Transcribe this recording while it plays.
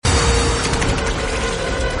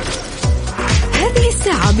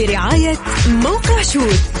الساعة برعاية موقع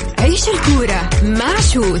شوت. عيش الكورة مع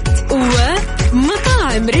شوت.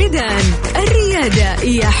 ومطاعم ريدان، الريادة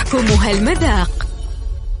يحكمها المذاق.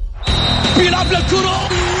 بيلعب للكرة،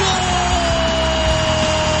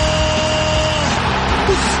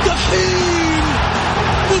 مستحيل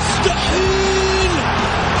مستحيل،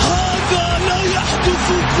 هذا لا يحدث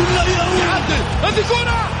كل يوم. هذه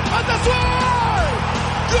كرة، التسويق،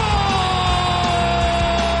 جول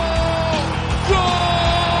جول،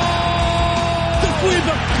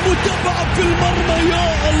 تسويبة متابعة في المرمى، يا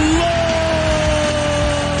الله.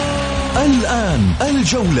 الآن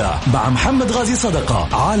الجولة مع محمد غازي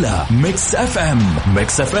صدقة على ميكس اف ام.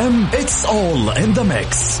 ميكس اف ام it's all in the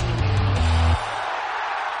mix.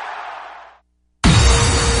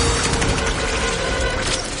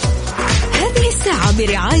 هذه الساعة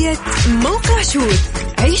برعاية موقع شوت.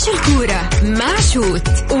 عيش الكورة مع شوت.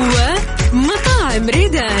 ومطاعم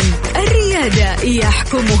ريدان، الريادة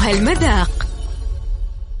يحكمها المذاق.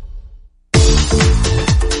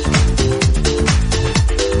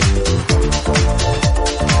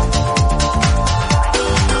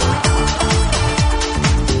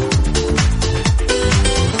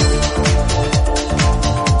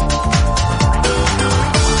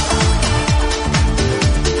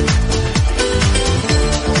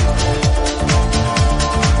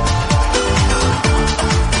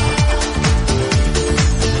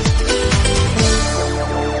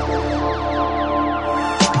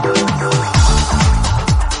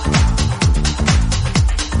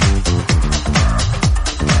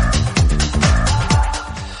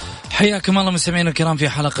 حياكم الله مستمعينا الكرام في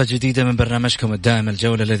حلقة جديدة من برنامجكم الدائم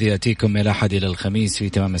الجولة، الذي يأتيكم من الأحد إلى الخميس في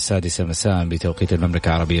تمام 6 مساء بتوقيت المملكة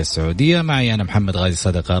العربية السعودية. معي أنا محمد غازي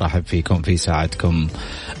صدقة، رحب فيكم في ساعتكم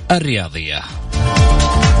الرياضية.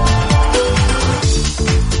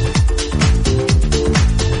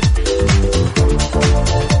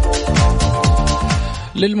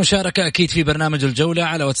 للمشاركة أكيد في برنامج الجولة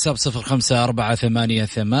على واتساب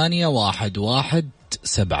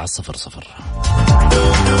 0548811700.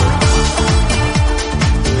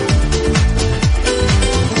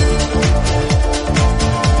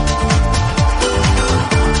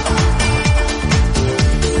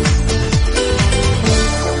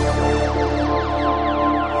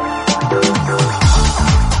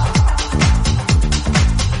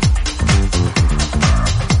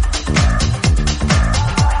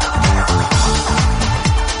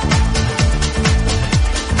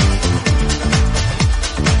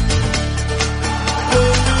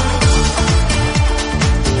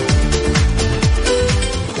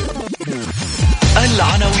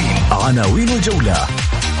 عناوين الجولة.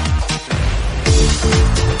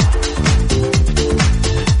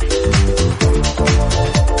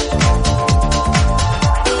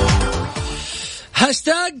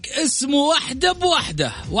 هاشتاج اسمه واحدة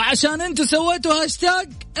بواحدة، وعشان انتوا سويتوا هاشتاج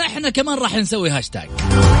احنا كمان راح نسوي هاشتاج.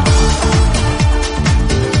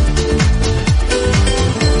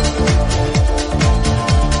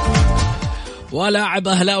 ولاعب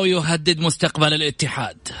أهلاوي يهدد مستقبل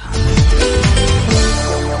الاتحاد.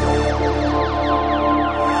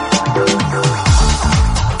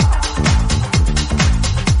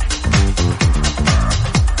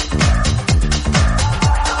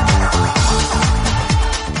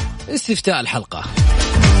 استفتاء الحلقة.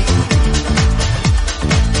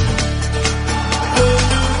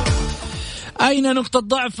 أين نقطة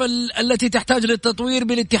ضعف التي تحتاج للتطوير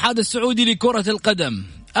بالاتحاد السعودي لكرة القدم؟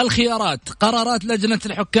 الخيارات: قرارات لجنة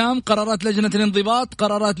الحكام، قرارات لجنة الانضباط،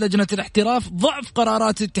 قرارات لجنة الاحتراف، ضعف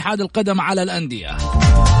قرارات اتحاد القدم على الأندية.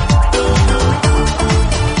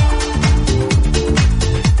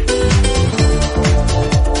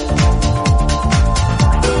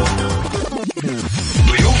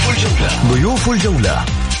 ضيوف الجولة.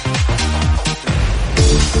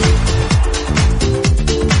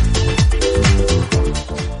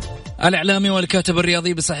 الإعلامي والكاتب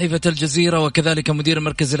الرياضي بصحيفة الجزيرة، وكذلك مدير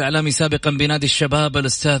المركز الإعلامي سابقا بنادي الشباب،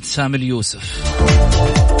 الأستاذ سامي اليوسف.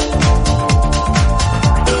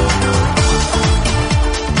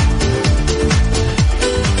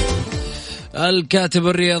 الكاتب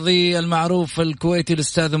الرياضي المعروف الكويتي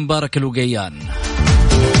الأستاذ مبارك الوقيان.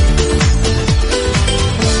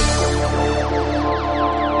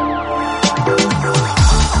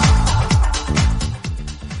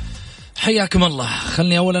 حياكم الله.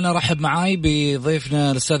 خلني أولا أرحب معاي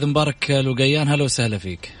بضيفنا الأستاذ مبارك الوقيان. هلا وسهلا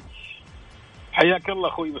فيك. حياك الله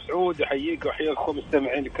أخوي مسعود، أحييك وأحييك أخوي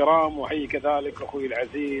المستمعين الكرام، وأحيي كذلك أخوي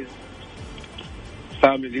العزيز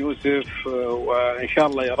سامي اليوسف، وإن شاء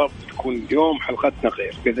الله يا رب تكون اليوم حلقتنا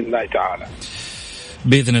خير بإذن الله تعالى.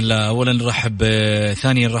 بإذن الله. أولا نرحب،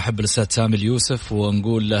 ثانيا نرحب بالأستاذ سامي اليوسف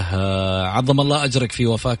ونقول له عظم الله أجرك في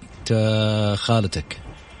وفاة خالتك.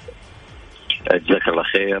 جزاك الله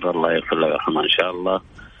خير، الله يغفر له ويرحمه إن شاء الله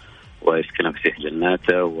ويسكنه في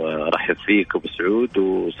جناته. ورحب فيك أبو سعود،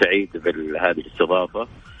 وسعيد بهذه الاستضافة،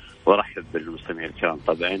 ورحب بالمستمعين الكرام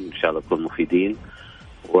طبعا إن شاء الله يكونوا مفيدين.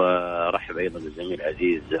 ورحب أيضا بالزميل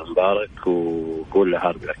العزيز مبارك وقول له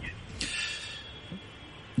هارد لك.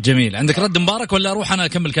 جميل. عندك رد مبارك ولا أروح أنا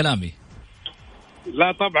أكمل كلامي؟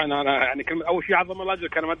 لا طبعا أنا يعني أول شيء عظم الله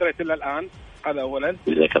أجرك، أنا ما دريت إلا الآن، هذا أولا.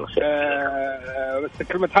 جزاك الله خير. بس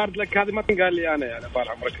كلمة هارد لك هذه ما تنقال لي أنا يعني طال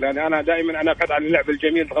عمرك، لأن أنا دائما أنا أبحث عن اللعب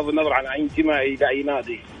الجميل بغض النظر عن أي انتمائي إلى أي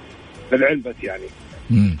نادي للعلم بس يعني.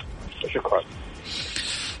 شكرا.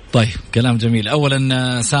 طيب كلام جميل.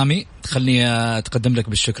 أولا سامي خلني أتقدم لك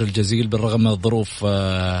بالشكر الجزيل بالرغم من الظروف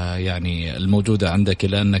يعني الموجودة عندك،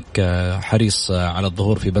 لأنك حريص على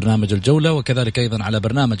الظهور في برنامج الجولة وكذلك أيضا على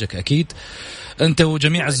برنامجك أكيد أنت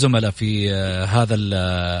وجميع الزملاء في هذا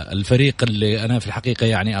الفريق اللي أنا في الحقيقة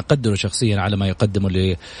يعني أقدره شخصيا على ما يقدمه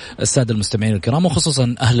للسادة المستمعين الكرام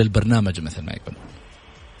وخصوصا أهل البرنامج مثل ما يقول.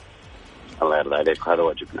 الله يرضى عليك، هذا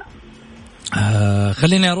واجبنا.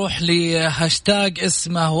 خليني أروح لهاشتاج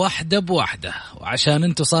اسمه وحدة بوحدة، وعشان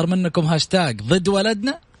أنتوا صار منكم هاشتاج ضد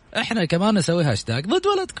ولدنا إحنا كمان نسوي هاشتاج ضد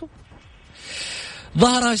ولدكم.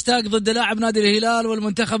 ظهر هاشتاج ضد لاعب نادي الهلال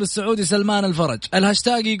والمنتخب السعودي سلمان الفرج.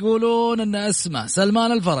 الهاشتاج يقولون أن اسمه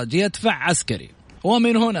سلمان الفرج يدفع عسكري،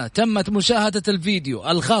 ومن هنا تمت مشاهدة الفيديو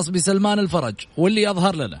الخاص بسلمان الفرج واللي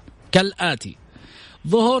يظهر لنا كالآتي: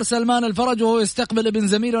 ظهور سلمان الفرج وهو يستقبل ابن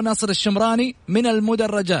زميله ناصر الشمراني من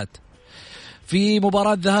المدرجات في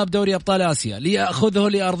مباراة ذهاب دوري أبطال آسيا ليأخذه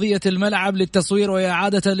لأرضية الملعب للتصوير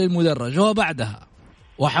وإعادة للمدرج، وبعدها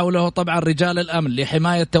وحوله طبعا رجال الأمن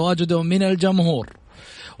لحماية تواجده من الجمهور،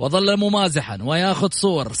 وظل ممازحا ويأخذ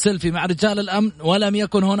صور سيلفي مع رجال الأمن ولم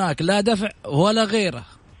يكن هناك لا دفع ولا غيره.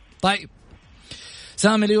 طيب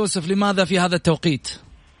سامي اليوسف، لماذا في هذا التوقيت؟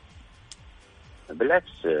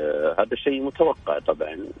 بالعكس هذا شيء متوقع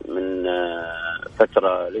طبعا من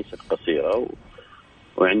فترة ليست قصيرة،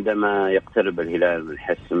 وعندما يقترب الهلال من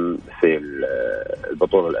الحسم في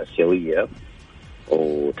البطولة الآسيوية،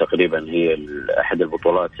 وتقريبا هي أحد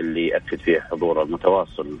البطولات اللي أكد فيها حضور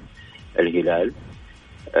المتواصل الهلال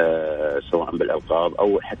سواء بالألقاب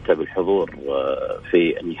أو حتى بالحضور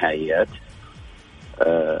في النهائيات،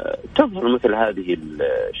 تظهر مثل هذه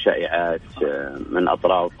الشائعات من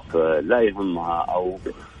أطراف لا يهمها أو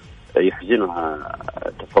يحزنها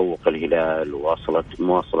تفوق الهلال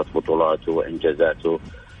ومواصلة بطولاته وإنجازاته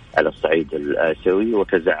على الصعيد الآسيوي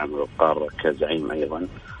وكزعم القارة كزعيم أيضا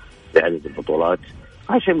بعدد البطولات.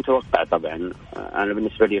 هذا شيء متوقع طبعا. أنا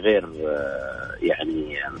بالنسبة لي غير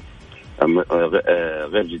يعني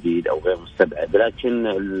غير جديد أو غير مستبعد، لكن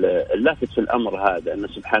اللافت في الأمر هذا أن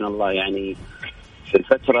سبحان الله يعني في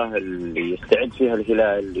الفترة اللي يستعد فيها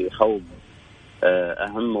الهلال لخوض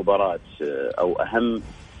أهم مباراة أو أهم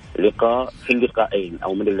لقاء في اللقاءين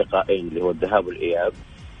أو من اللقاءين اللي هو الذهاب والإياب،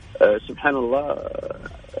 سبحان الله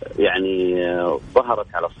يعني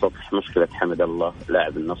ظهرت على السطح مشكلة حمد الله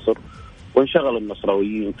لاعب النصر، وانشغل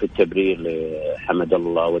النصراويين في التبرير لحمد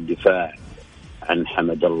الله والدفاع عن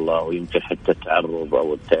حمد الله، ويمكن حتى التعرض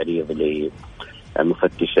أو التعريض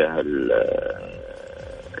لمفتشة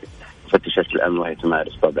الأمن وهي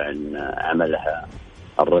تمارس طبعا عملها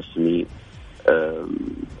الرسمي،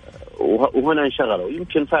 وهنا انشغلوا.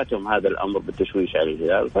 يمكن فاتهم هذا الأمر بالتشويش على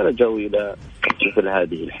الهلال فلجوا إلى مثل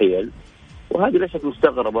هذه الحيل، وهذه ليست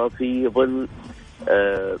مستغربة في ظل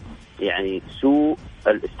يعني سوء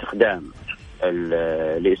الاستخدام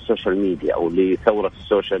للسوشيال ميديا أو لثورة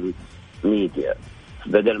السوشيال ميديا،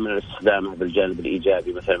 بدل من استخدامها بالجانب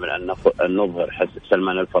الإيجابي مثلا من أن نظهر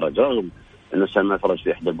سلمان الفرج، رغم أنه سلمان الفرج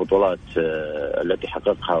في إحدى البطولات التي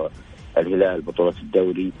حققها الهلال بطولة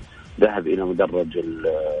الدوري ذهب إلى مدرج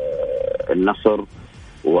النصر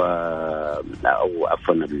أو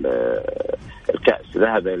عفوا الكأس،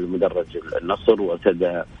 ذهب إلى مدرج النصر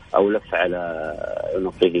وارتدى أو لف على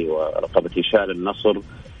عنقه ورقبته شال النصر،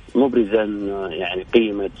 مبرزا يعني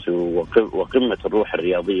قيمة وقمة الروح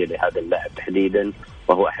الرياضية لهذا اللاعب تحديدا،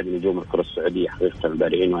 وهو أحد نجوم الكرة السعودية حقيقة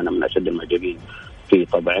البارعين، وأنا من أشد المعجبين فيه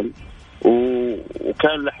طبعا،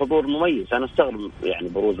 وكان له حضور مميز. أنا استغرب يعني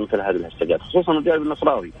بروز مثل هذه الهاشتاجات، خصوصا الجانب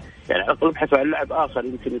النصراوي، يعني على الأقل ابحثوا عن لاعب آخر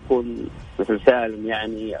يمكن يكون مثل سالم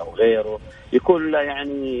يعني أو غيره يكون له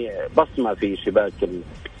يعني بصمة في شباك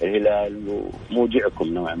الهلال وموجعكم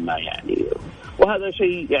نوعا ما يعني. وهذا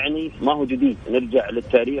شيء يعني ما هو جديد، نرجع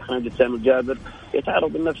للتاريخ نجد سامي الجابر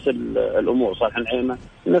يتعرض لنفس الأمور، صالح العيمة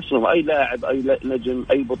نفسه، أي لاعب أي نجم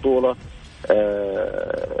أي بطولة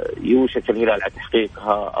يوشك الهلال على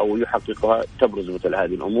تحقيقها أو يحققها، تبرز مثل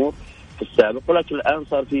هذه الأمور في السابق. ولكن الآن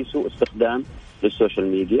صار في سوء استخدام للسوشيال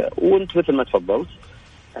ميديا، وانت مثل ما تفضلت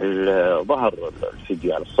ظهر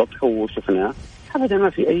الفيديو على السطح وشفناه، أبدا ما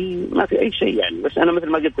في أي شيء يعني. بس أنا مثل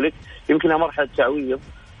ما قلت لك يمكنها مرحلة تعويض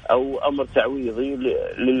أو أمر تعويضي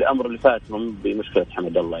للأمر اللي فاتهم بمشكلة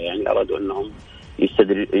حمد الله. يعني أرادوا أنهم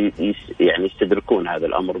يستدركون هذا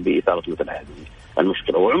الأمر بإثارة مثل هذه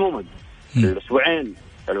المشكلة. وعموما الأسبوعين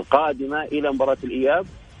القادمة إلى مباراة الإياب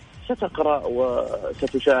ستقرأ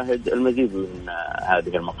وستشاهد المزيد من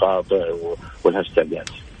هذه المقاطع والهاشتاجات.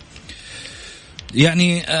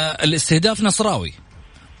 يعني الاستهداف نصراوي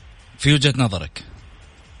في وجهة نظرك؟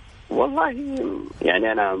 والله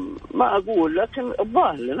يعني أنا ما أقول، لكن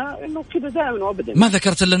الظاهر لنا إنه كذا دائما وأبدا. ما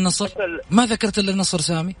ذكرت إلا النصر؟ ما ذكرت إلا النصر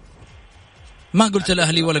سامي؟ ما قلت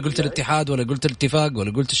الأهلي ولا قلت الاتحاد ولا قلت الاتفاق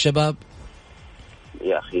ولا قلت الشباب؟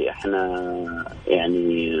 يا أخي إحنا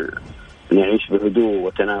يعني نعيش بهدوء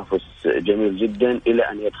وتنافس جميل جدا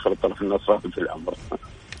إلى أن يدخل الطرف النصراوي في الأمر.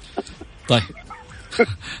 طيب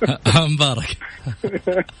مبارك.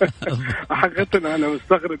 حقيقة أنا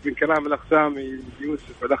مستغرب من كلام الأخ سامي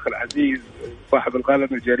يوسف والأخ العزيز صاحب القلم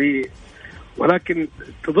الجريء، ولكن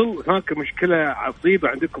تظل هناك مشكلة عصيبة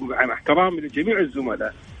عندكم. عن احترامي لجميع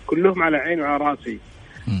الزملاء كلهم على عيني وعلى راسي،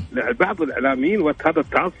 بعض الإعلاميين وهذا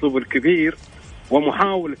التعصب الكبير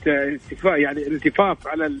ومحاولة الالتفاف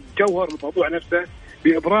على الجوهر الموضوع نفسه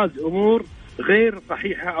بإبراز أمور غير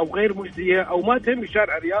صحيحة أو غير مجدية أو ما تهم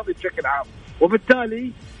الشارع الرياضي بشكل عام،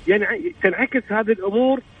 وبالتالي يعني تنعكس هذه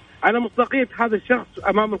الأمور على مصداقية هذا الشخص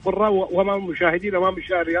أمام القراء وأمام المشاهدين وأمام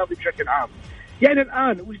الشارع الرياضي بشكل عام. يعني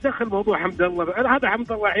الآن وش دخل موضوع حمد الله؟ هذا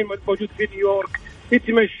حمد الله الحين موجود في نيويورك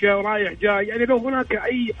يتمشى ورايح جاي. يعني لو هناك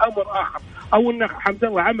أي أمر آخر أو أن حمد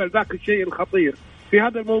الله عمل ذاك الشيء الخطير في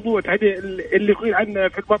هذا الموضوع اللي يقول عنه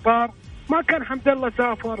في المطار، ما كان حمد الله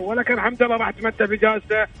سافر ولا كان حمد الله راح تمتع في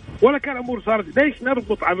جالسة ولا كان أمور صارت. ليش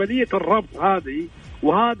نربط عملية الربط هذه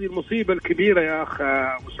وهذه المصيبة الكبيرة يا أخ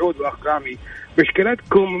مسعود وأخ سامي؟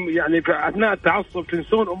 مشكلتكم يعني في أثناء التعصب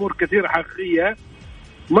تنسون أمور كثيرة حقيقية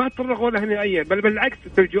ما تطرقوا لها نهائيا، بل بالعكس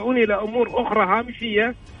تلجؤون إلى أمور أخرى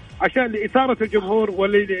هامشية عشان لإثارة الجمهور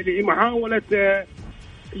ولمحاولة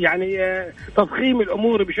يعني تضخيم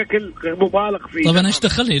الأمور بشكل مبالغ فيه. طب أنا إيش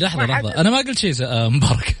دخلني؟ لحظة أنا ما قلت شيء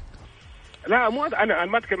مبارك. لا مو أنا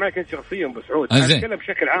ما أتكلم معك شخصيا بسعود، أنا أتكلم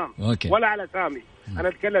بشكل عام. أوكي. ولا على سامي، أنا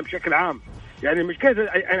أتكلم بشكل عام. يعني مشكلة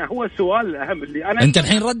أنا هو السؤال الأهم اللي أنا أنت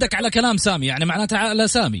الحين ردك على كلام سامي، يعني معناته على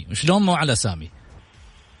سامي، شلون مو على سامي؟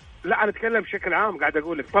 لا أنا أتكلم بشكل عام، قاعد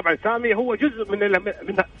أقول لك طبعا سامي هو جزء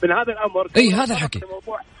من هذا الأمر. أي هذا الحكي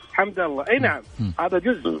موضوع حمد الله، أي نعم هذا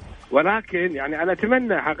جزء، ولكن يعني أنا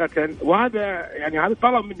أتمنى حقيقة، وهذا يعني هذا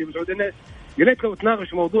طلب مني مسعود، إنه يا ريت لو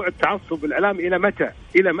تناقش موضوع التعصب الإعلامي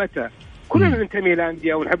إلى متى كلنا ننتمي إلى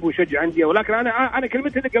أندية ونحب ونشجع أندية، ولكن أنا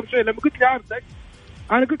كلمتي لك قبل شوي لما قلت لي عارضك،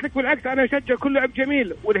 أنا قلت لك بالعكس أنا أشجع كل لعب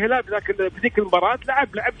جميل، والهلال بذيك المباراة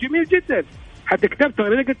لعب جميل جدا، حتى كتبتها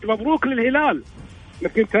أنا قلت مبروك للهلال.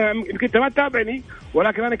 يمكن انت ما تتابعني،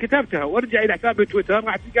 ولكن انا كتبتها وارجع الى حسابي تويتر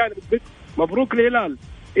راح تلقاني قلت مبروك للهلال.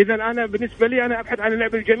 اذا انا بالنسبه لي انا ابحث عن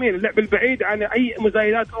اللعب الجميل، اللعب البعيد عن اي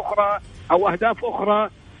مزايدات اخرى او اهداف اخرى،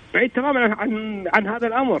 بعيد تماما عن هذا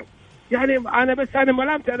الامر. يعني انا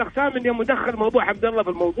ملامت الاقسام اني مدخل موضوع حمد الله في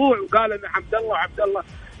الموضوع، وقال ان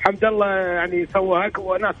حمد الله يعني سوى هيك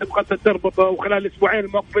وناس تبغى تربطه، وخلال الاسبوعين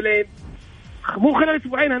المقبلين، مو خلال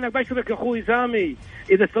اسبوعين، انا بشرك يا اخوي سامي،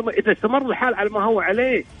 اذا استمر الحال على ما هو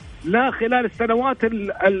عليه، لا خلال السنوات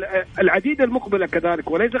العديده المقبله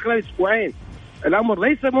كذلك، وليس خلال اسبوعين. الامر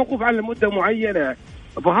ليس موقوف على مده معينه،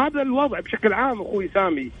 فهذا الوضع بشكل عام اخوي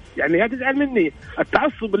سامي. يعني لا تزعل مني،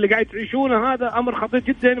 التعصب اللي قاعد تعيشونه هذا امر خطير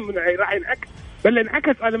جدا، راح ينعكس بل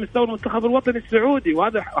ينعكس على مستوى المنتخب الوطني السعودي،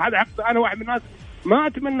 وهذا حق انا واحد من الناس ما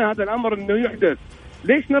اتمنى هذا الامر انه يحدث.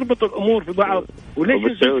 ليش نربط الامور في بعض؟ وليش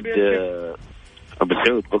أبو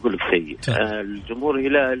سعود بقول لك شيء، الجمهور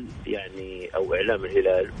الهلال يعني أو إعلام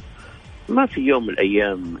الهلال ما في يوم من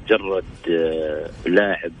الأيام جرد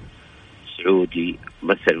لاعب سعودي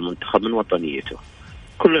مثل المنتخب من وطنيته.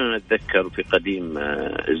 كلنا نتذكر في قديم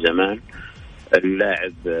الزمان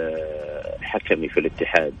اللاعب حكمي في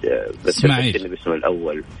الاتحاد، اسماعيل باسمه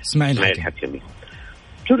الأول اسماعيل حكمي،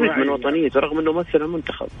 جرد من وطنيته رغم أنه مثل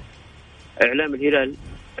المنتخب. إعلام الهلال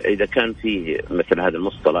إذا كان فيه مثل هذا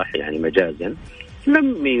المصطلح يعني مجازا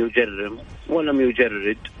لم يجرم ولم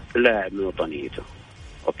يجرد لاعب من وطنيته.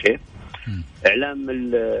 أوكي. إعلام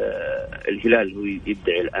الهلال هو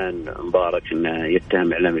يدعي الآن مبارك أنه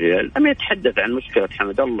يتهم إعلام الهلال، لم يتحدث عن مشكلة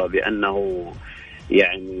حمد الله بأنه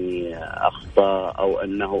يعني أخطأ أو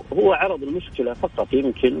أنه هو عرض المشكلة فقط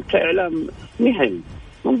يمكن كإعلام مهني،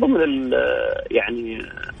 من ضمن يعني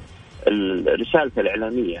الرسالة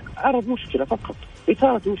الإعلامية عرض مشكلة فقط،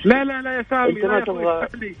 إثارة مشكلة. لا يا سامي، لا يا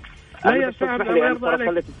سامي، الله يرضى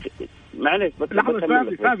عليك. معلش بس لحظة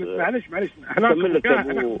معلش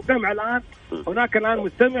مستمع الآن، هناك الآن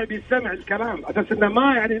مستمع بيستمع الكلام أساس إنه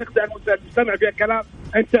ما يعني نخدع المستمع في الكلام.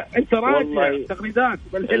 أنت راجع تغريدات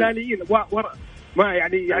الهلاليين ما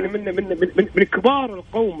يعني من كبار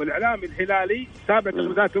القوم الإعلامي الهلالي تابع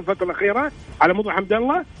تغريدات الفترة الأخيرة على موضوع حمد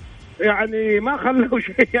الله، يعني ما خلوا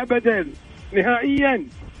شيء أبدا نهائيا،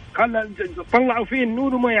 طلعوا فيه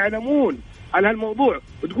النور وما يعلمون على هالموضوع،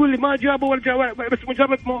 وتقول لي ما جابوا ولا بس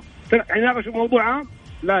مجرد يناقش الموضوع عام.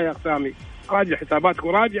 لا يا سامي، راجع حساباتك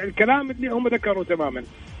وراجع الكلام اللي هم ذكروا تماما.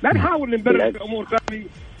 لا نحاول نبرر في امور سامي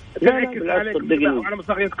تعكس عليكم وعلى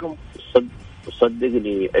مصلحتكم.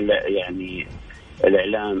 صدقني يعني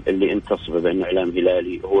الاعلام اللي انت تصفه بانه اعلام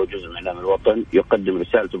هلالي هو جزء من اعلام الوطن، يقدم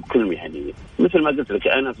رسالته بكل مهنيه. مثل ما قلت لك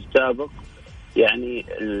انا في السابق، يعني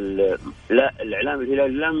لا، الاعلام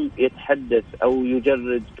الهلالي لم يتحدث او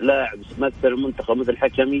يجرد لاعب مثل المنتخب مثل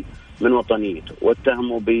حكمي من وطنيته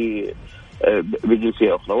واتهمه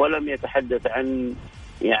بجنسيه اخرى، ولم يتحدث عن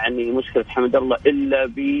يعني مشكله حمد الله الا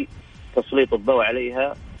بتسليط الضوء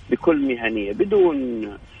عليها بكل مهنيه بدون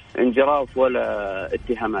انجراف ولا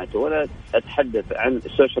اتهامات. ولا اتحدث عن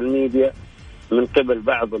السوشيال ميديا من قبل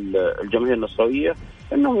بعض الجماهير النصراويه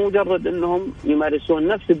انهم مجرد انهم يمارسون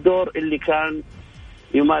نفس الدور اللي كان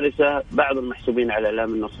يمارسه بعض المحسوبين على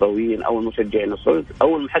اعلام النصراويين او المشجعين النصراويين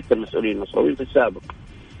او حتى المسؤولين النصراويين في السابق.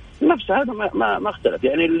 نفس هذا ما اختلف.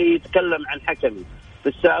 يعني اللي يتكلم عن حكمي في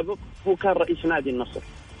السابق هو كان رئيس نادي النصر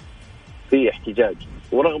في احتجاج،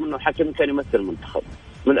 ورغم انه حكمي كان يمثل المنتخب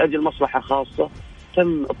من اجل مصلحه خاصه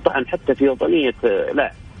تم الطعن حتى في وطنيه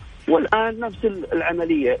لاعب. والان نفس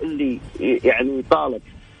العمليه اللي يعني طالت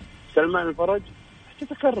سلمان الفرج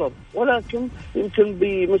تتكرر، ولكن يمكن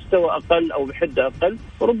بمستوى أقل أو بحدة أقل،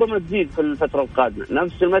 وربما تزيد في الفترة القادمة.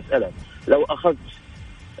 نفس المسألة لو أخذت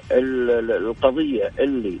القضية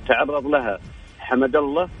اللي تعرض لها حمد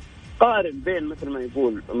الله، قارن بين مثل ما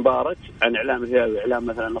يقول مبارك عن إعلام الهلال وإعلام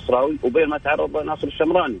مثلا النصراوي وبين ما تعرض له ناصر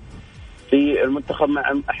الشمراني في المنتخب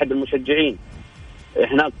مع أحد المشجعين.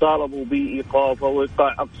 هناك طالبوا بإيقافه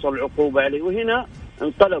وإيقاع أقصى العقوبة عليه، وهنا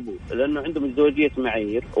انقلبوا لأنه عندهم ازدواجية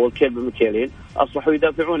معايير والكلب بمكيالين، أصبحوا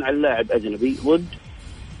يدافعون عن لاعب أجنبي ضد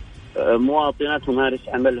مواطنة تمارس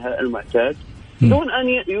عملها المعتاد دون أن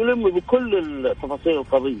يلموا بكل تفاصيل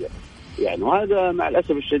القضية. يعني وهذا مع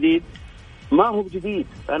الأسف الشديد ما هو جديد.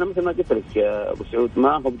 أنا مثل ما قلت لك يا أبو سعود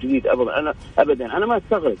ما هو جديد أبدا. أنا ما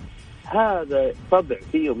استغرب، هذا طبع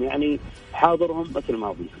فيهم، يعني حاضرهم مثل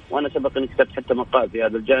ماضيهم. وأنا سبق أني كتبت حتى مقال في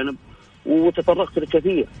هذا الجانب وتطرقت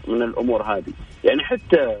لكثير من الأمور هذه. يعني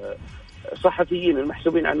حتى صحفيين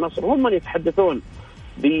المحسوبين عن النصر هم من يتحدثون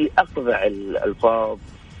بأقذع الألفاظ،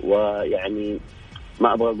 ويعني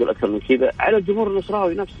ما أبغى أقول أكثر من كذا على الجمهور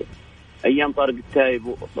النصراوي نفسه. أيام طارق التايب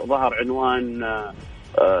ظهر عنوان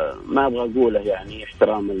ما أبغى أقوله يعني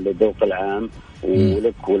احتراما للذوق العام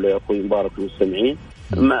ولك ولأخوي مبارك المستمعين،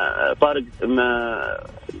 طارق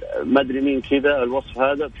ما أدري مين كذا الوصف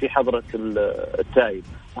هذا في حضرة التايب.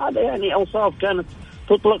 هذا يعني أوصاف كانت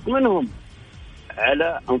تطلق منهم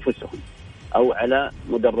على أنفسهم أو على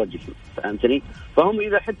مدرجهم، فهمتني؟ فهم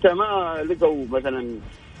إذا حتى ما لقوا مثلا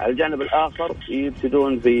على الجانب الآخر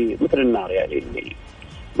يبتدون في مثل النار، يعني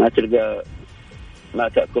ما تلقى ما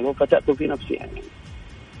تأكله فتأكل في نفسه يعني.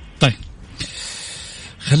 طيب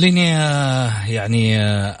خليني يعني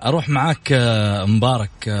أروح معك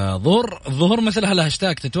مبارك. ظهور مثل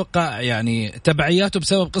هالهاشتاج تتوقع يعني تبعياته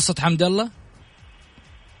بسبب قصة حمد الله؟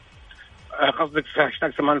 قصدك في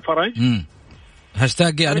هاشتاج سلمان الفرج؟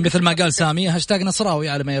 هاشتاج يعني مثل ما قال سامي هاشتاج نصراوي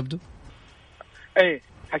على ما يبدو. ايه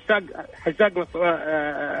هاشتاج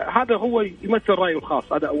هذا هو يمثل رأيه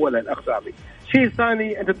الخاص. هذا أولا أخ سامي. شيء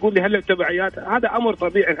ثاني أنت تقول لي هل التبعيات؟ هذا أمر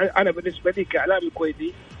طبيعي. أنا بالنسبة لي كإعلامي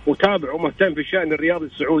كويتي وتابع ومهتم في الشأن الرياضي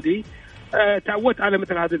السعودي تعودت على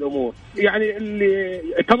مثل هذه الأمور. يعني اللي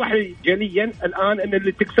اتضح لي جليا الآن أن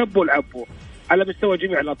اللي تكسبوا العبوا على مستوى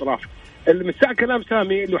جميع الأطراف. المساء كلام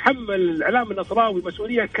سامي اللي حمل الإعلام النصراوي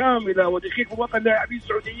مسؤولية كاملة ودقيق بوطن لاعبين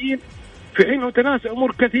سعوديين في حين تناسى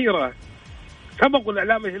أمور كثيرة. سبقوا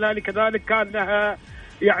الإعلام الهلالي كذلك كان لها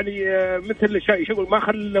يعني مثل شيء ما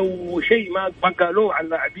خلوا شيء ما قالوه عن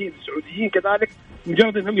اللاعبين السعوديين كذلك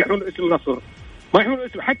مجرد أنهم يحملون اسم النصر ما يحملون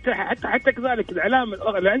اسم حتى كذلك الإعلام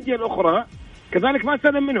الأندية الأخرى كذلك ما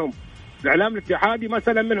سلم منهم. الإعلام الاتحادي ما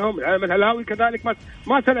سلم منهم، الإعلام الهلاوي كذلك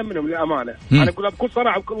ما سلم منهم للأمانة. أنا أقول بكل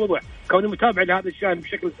صراحة وبكل وضوح كوني متابع لهذا الشأن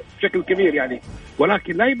بشكل كبير يعني.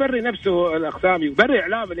 ولكن لا يبرر نفسه الأقسامي ويبرر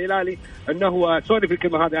إعلام الهلالي أنه سوري في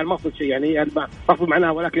الكلمة هذه، يعني ما أقصد شيء يعني ما أقصد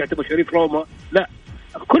معناها، ولكن يعتبر شريف روما. لا،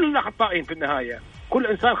 كلنا خطائين في النهاية، كل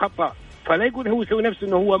إنسان خطاء، فلا يقول هو يسوي نفسه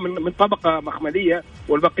إنه هو من طبقة مخملية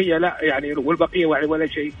والبقية لا، يعني والبقية ولا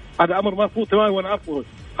شيء. هذا أمر مرفوض تماما وأنا أرفضه.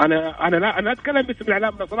 أنا أتكلم باسم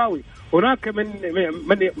الإعلام النصراوي. هناك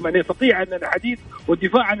من يستطيع أن الحديث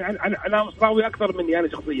والدفاع عن الإعلام النصراوي أكثر مني أنا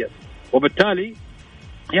شخصيا، وبالتالي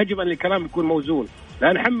يجب أن الكلام يكون موزون.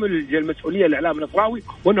 لا نحمل المسؤولية الإعلام النصراوي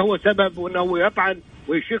وأنه هو سبب وأنه يطعن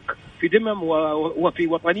ويشك في دمم وفي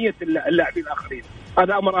وطنية اللاعبين الآخرين.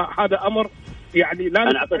 هذا أمر يعني لا.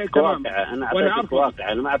 أنا أعطيك واقع،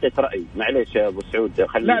 أنا ما أعطيت رأي. معليش يا أبو سعود،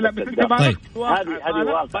 لا بس أنت طيب. هذه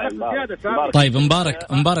واقع. طيب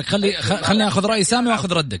مبارك خليني أخذ رأي سامي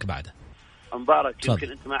وأخذ ردك بعده. مبارك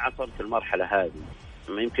يمكن أنت ما عصرت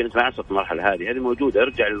المرحلة هذه، هذه موجودة.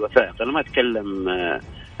 ارجع للوثائق. أنا ما أتكلم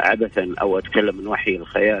عبثا أو أتكلم من وحي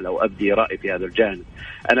الخيال أو أبدي رأي في هذا الجانب.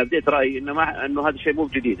 أنا بديت رأيي إنه هذا شيء مو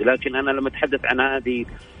جديد، لكن أنا لما أتحدث عن هذه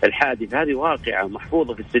الحادثة هذه واقعة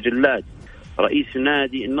محفوظة في السجلات. رئيس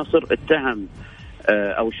نادي النصر اتهم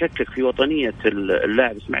أو شكك في وطنية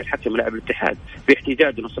اللاعب إسماعيل الحكمي لاعب الاتحاد في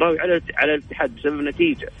احتجاج نصراوي على الاتحاد بسبب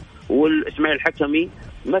النتيجة. والإسماعيل الحكمي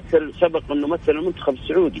سبق إنه مثل المنتخب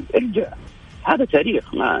السعودي. ارجع، هذا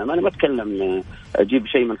تاريخ. ما أتكلم أجيب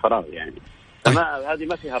شيء من فراغ يعني. هذه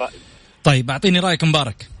ما فيها رأي. طيب أعطيني رأيك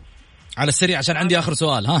مبارك على السريع عشان عندي آخر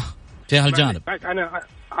سؤال في هالجانب.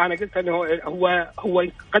 أنا قلت أنه هو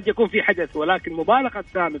قد يكون في حدث، ولكن مبالغة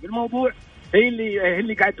سامي في الموضوع هي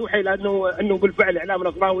اللي قاعد توحي لأنه بالفعل الإعلام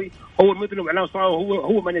النصراوي هو المذنب. الإعلام النصراوي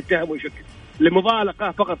هو من يتهم ويشكك،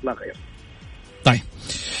 لمبالغة فقط لا غير. طيب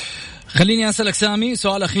خليني أسألك سامي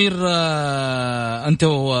سؤال أخير، أنت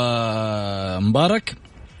ومبارك.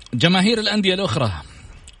 جماهير الأندية الأخرى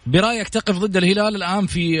برأيك تقف ضد الهلال الآن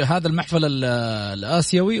في هذا المحفل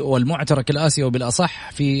الآسيوي والمعترك الآسيوي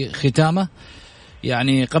بالأصح في ختامه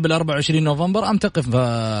يعني قبل 24 نوفمبر، أم تقف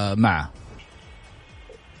معه؟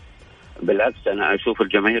 بالعكس، أنا أشوف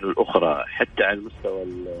الجماهير الأخرى حتى على مستوى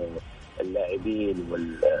اللاعبين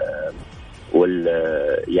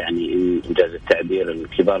يعني إنجاز التعبير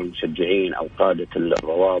الكبار المشجعين أو قادة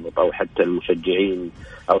الروابط أو حتى المشجعين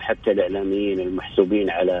أو حتى الإعلاميين المحسوبين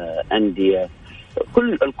على أندية،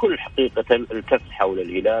 الكل حقيقة التف حول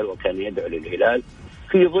الهلال وكان يدعو للهلال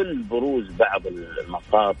في ظل بروز بعض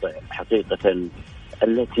المقاطع حقيقة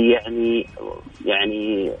التي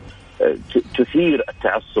يعني تثير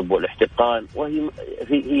التعصب والاحتقان،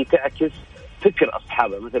 وهي تعكس فكر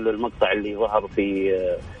أصحابها. مثل المقطع اللي ظهر في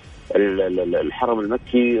الحرم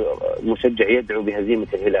المكي، مشجع يدعو بهزيمة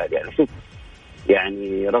الهلال. يعني شوف،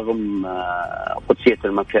 يعني رغم قدسية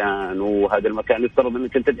المكان، وهذا المكان يفترض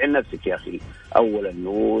أنك تدعي لنفسك يا أخي أولا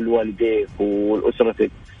والوالديك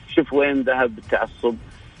والأسرتك. شوف وين ذهب التعصب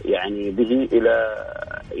يعني به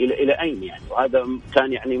إلى أين يعني. وهذا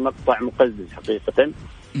كان يعني مقطع مقزز حقيقة.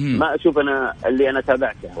 ما أشوف أنا اللي أنا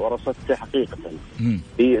تابعته ورصدته حقيقة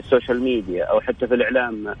في السوشيال ميديا أو حتى في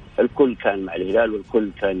الإعلام، الكل كان مع الهلال والكل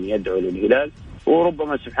كان يدعو للهلال،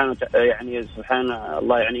 وربما سبحان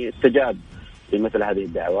الله يعني استجاب لمثل هذه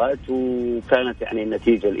الدعوات، وكانت يعني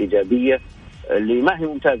النتيجة الإيجابية اللي ما هي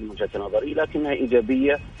ممتازة من وجهة نظري لكنها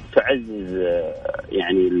إيجابية تعزز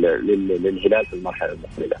يعني للهلال في المرحلة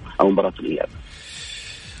المقبلة أو مباراة الإياب.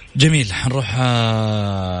 جميل، نروح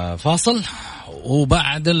فاصل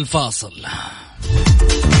وبعد الفاصل.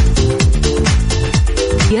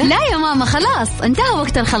 لا يا ماما خلاص انتهى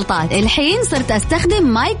وقت الخلطات، الحين صرت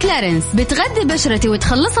استخدم ماي كلارنس بتغذي بشرتي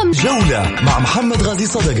وتخلصها من جولة مع محمد غازي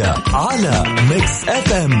صدقة على ميكس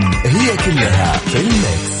اف ام، هي كلها في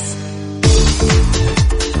الميكس.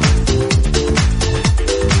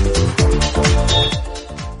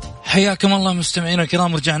 حياكم الله مستمعينا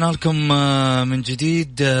الكرام، رجعنا لكم من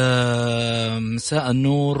جديد. مساء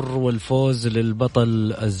النور والفوز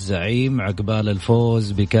للبطل الزعيم عقبال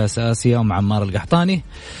الفوز بكاس آسيا مع عمار القحطاني.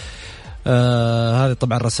 هذه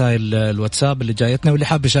طبعا رسائل الواتساب اللي جايتنا، واللي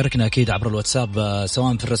حاب يشاركنا أكيد عبر الواتساب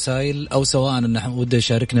سواء في الرسائل أو سواء أنه وده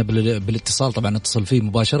يشاركنا بالاتصال، طبعا نتصل فيه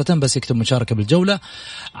مباشرة، بس يكتب مشاركة بالجولة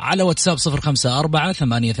على واتساب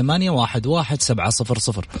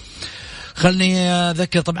 0548811700. خلني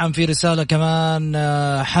أذكر طبعا في رسالة كمان.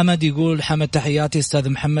 حمد يقول، حمد تحياتي أستاذ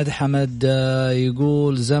محمد. حمد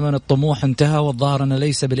يقول زمن الطموح انتهى، والظاهر أن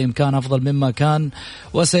ليس بالإمكان أفضل مما كان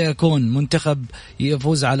وسيكون. منتخب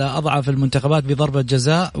يفوز على أضعف المنتخبات بضربة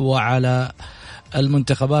جزاء وعلى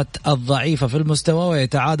المنتخبات الضعيفة في المستوى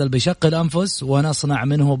ويتعادل بشق الأنفس ونصنع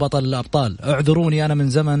منه بطل الأبطال. اعذروني أنا من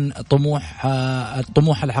زمن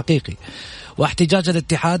الطموح الحقيقي، واحتجاج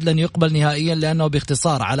الاتحاد لن يقبل نهائيا لأنه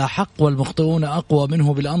باختصار على حق، والمخطئون أقوى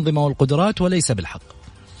منه بالأنظمة والقدرات وليس بالحق.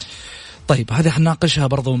 طيب هذه حنناقشها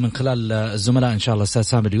برضو من خلال الزملاء إن شاء الله، الأستاذ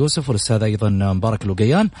سامي اليوسف والأستاذ أيضا مبارك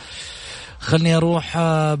الوقيان. خلني أروح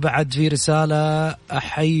بعد في رسالة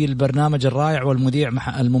أحيي البرنامج الرائع والمذيع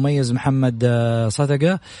المميز محمد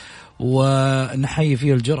صدقة، ونحيي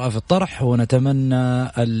فيه الجرأة في الطرح، ونتمنى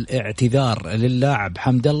الاعتذار للاعب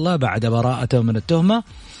حمد الله بعد براءته من التهمة.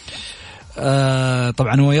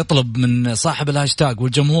 طبعا هو يطلب من صاحب الهاشتاج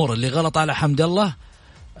والجمهور اللي غلط على حمد الله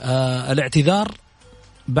الاعتذار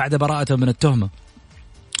بعد براءته من التهمة.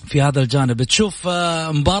 في هذا الجانب تشوف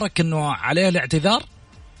مبارك انه عليه الاعتذار؟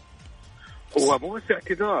 هو مو بس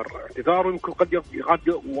اعتذار يمكن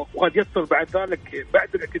قد يصل بعد ذلك بعد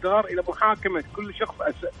الاعتذار الى محاكمه كل شخص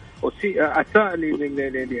اساء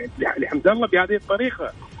لحمد الله بهذه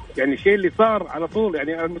الطريقه. يعني الشيء اللي صار على طول،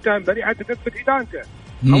 يعني المتهم بريء حتى تثبت ادانته،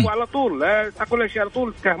 هو على طول لا تقول اشياء، على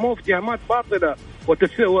طول تهموه في اتهامات باطله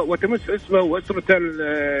وتمس اسمه واسرته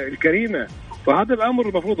الكريمه. فهذا الامر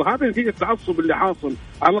المفروض، هذا نتيجه التعصب اللي حاصل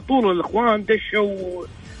على طول. الاخوان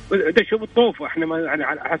دشوا بالطوفه، احنا ما يعني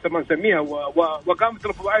حسب ما نسميها، وقامت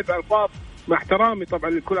رفض الفاظ مع احترامي طبعا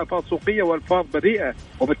لكل الفاظ سوقيه والفاظ بريئه،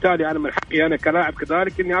 وبالتالي انا من حقي انا كلاعب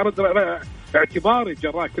كذلك اني ارد اعتباري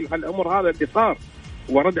جراء كل هالامر هذا اللي صار،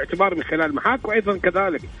 ورد اعتباري من خلال المحاكم ايضا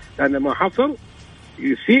كذلك، لان ما حصل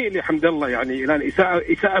يسيء لحمد الله، يعني الان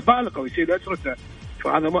اساءه بالغه ويسيء لاسرته.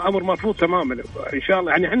 فهذا امر مرفوض تماما ان شاء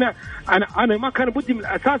الله. يعني انا ما كان بدي من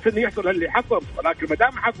الاساس انه يحصل اللي حصل، ولكن ما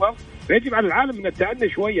دام حصل فيجب على العالم ان التأني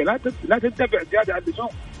شويه، لا تنتفع زياده عن اللزوم،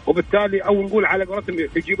 وبالتالي او نقول على قولتهم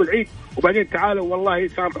يجيب العيد وبعدين تعالوا والله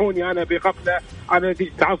سامحوني انا بغفله، انا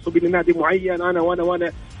نتيجه تعصبي لنادي معين، انا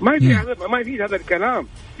وانا ما يفيد هذا الكلام.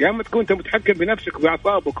 يا اما تكون انت متحكم بنفسك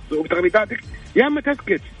وباعصابك وبتغريداتك، يا اما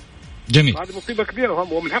تسكت. جميل. هذه مصيبه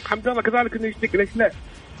كبيره، ومن حق حمد الله كذلك انه يشتكي، ليش لا؟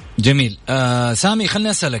 جميل. سامي خلني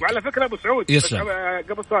أسألك. وعلى فكرة أبو سعود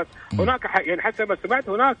قبل صار هناك يعني حتى ما سمعت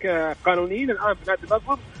هناك قانونيين الآن في نادي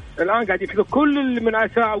النصر الآن قاعد يفحصوا كل من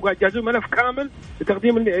أساء، وقاعد يجهزون ملف كامل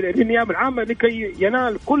لتقديم للنيابة العامة لكي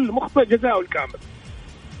ينال كل مخطئ جزاءه الكامل.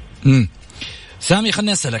 سامي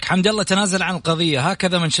خلني أسألك، حمد الله تنازل عن القضية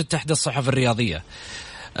هكذا من شد إحدى الصحف الرياضية،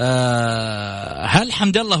 هل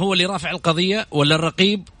حمد الله هو اللي رافع القضية ولا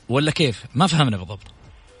الرقيب ولا كيف؟ ما فهمنا بالضبط.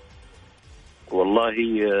 والله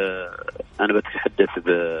أنا بتحدث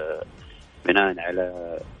بناء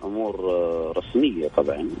على أمور رسمية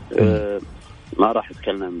طبعا، ما راح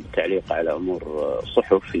أتكلم بتعليق على أمور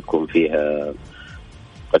صحف يكون فيها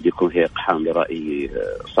قد يكون فيها إقحام لرأي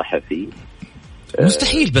صحفي.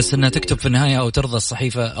 مستحيل بس أنها تكتب في النهاية أو ترضى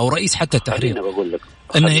الصحيفة أو رئيس حتى التحرير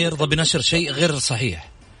أنه يرضى بنشر شيء غير صحيح.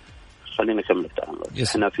 خلينا نكمل التعامل.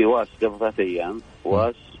 إحنا في واس قبل 3 أيام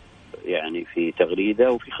واس يعني في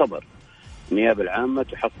تغريدة وفي خبر، النيابة العامة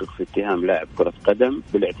تحقق في اتهام لاعب كرة قدم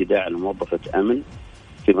بالاعتداء على موظفة أمن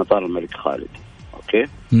في مطار الملك خالد. أوكي.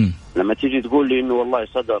 لما تيجي تقول لي إنه والله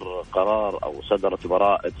صدر قرار أو صدرت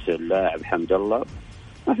براءة اللاعب حمد الله،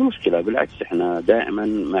 ما في مشكلة، بالعكس إحنا دائما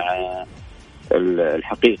مع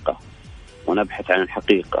الحقيقة ونبحث عن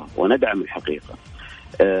الحقيقة وندعم الحقيقة.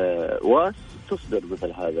 واس تصدر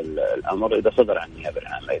مثل هذا الأمر إذا صدر عن النيابة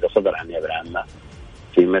العامة، إذا صدر عن النيابة العامة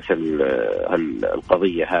في مثل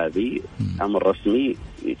القضية هذه أمر رسمي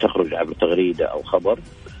تخرج عبر تغريدة أو خبر،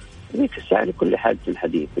 ذيك الساعة لكل حادث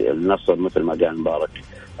حديث. النصر مثل ما قال مبارك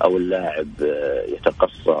أو اللاعب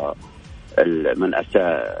يتقصى من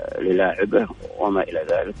أساء للاعبه وما إلى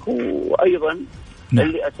ذلك، وأيضا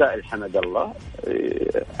اللي أساء الحمد الله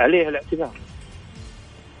عليه الاعتذار.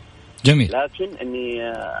 جميل. لكن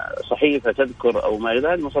أني صحيفة تذكر أو ما إلى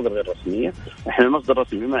ذلك مصادر غير رسمية. إحنا المصدر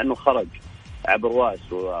الرسمي بما أنه خرج عبر واس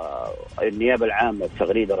والنيابة العامة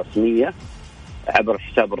تغريدة رسمية عبر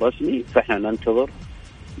الحساب الرسمي، فإحنا ننتظر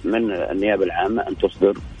من النيابة العامة أن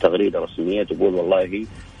تصدر تغريدة رسمية تقول والله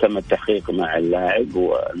تم التحقيق مع اللاعب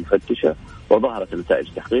والمفتشة وظهرت نتائج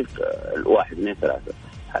تحقيق 1 2 3.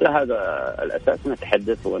 على هذا الأساس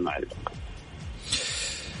نتحدث ونعلق.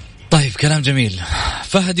 طيب كلام جميل.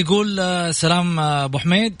 فهد يقول سلام أبو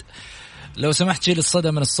حميد، لو سمحت شيل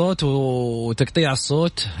الصدى من الصوت وتقطيع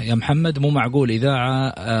الصوت يا محمد، مو معقول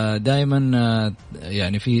إذاعة دائما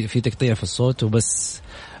يعني في تقطيع في الصوت وبس،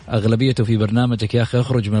 أغلبيته في برنامجك يا أخي.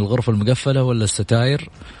 أخرج من الغرفة المقفلة ولا الستاير،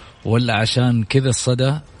 ولا عشان كذا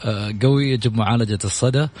الصدى قوي يجب معالجة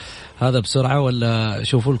الصدى هذا بسرعة، ولا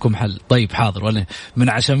شوفوا لكم حل. طيب حاضر، ولا من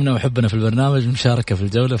عشمنا وحبنا في البرنامج مشاركة في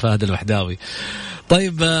الجولة فهد الوحداوي.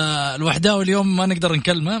 طيب الوحداوي اليوم ما نقدر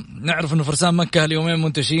نكلمه، نعرف انه فرسان مكة اليومين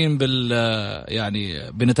منتشين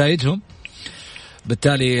يعني بنتائجهم،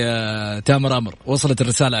 بالتالي تامر أمر وصلت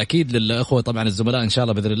الرسالة أكيد للأخوة طبعا الزملاء، إن شاء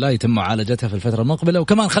الله بإذن الله يتم معالجتها في الفترة المقبلة.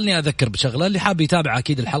 وكمان خلني أذكر بشغلة، اللي حاب يتابع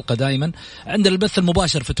أكيد الحلقة دائما عندنا البث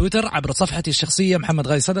المباشر في تويتر عبر صفحتي الشخصية محمد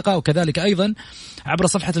غازي صدقة، وكذلك أيضا عبر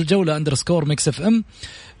صفحة الجولة _ميكس اف ام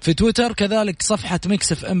في تويتر، كذلك صفحة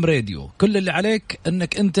ميكس اف ام راديو. كل اللي عليك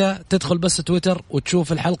أنك أنت تدخل بس تويتر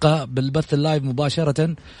وتشوف الحلقة بالبث اللايف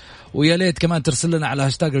مباشرة، ويا ليت كمان ترسل لنا على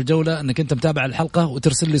هاشتاج الجولة انك انت متابع الحلقة،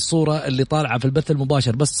 وترسل لي الصورة اللي طالعة في البث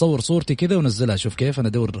المباشر، بس تصور صورتي كذا ونزلها. شوف كيف انا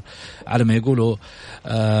ادور على ما يقولوا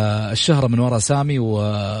الشهرة من وراء سامي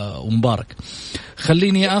ومبارك.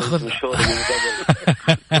 خليني اخذ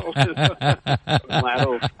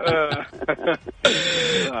معروف.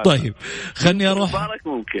 طيب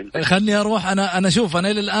خلني اروح انا شوف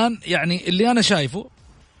انا الى الان يعني اللي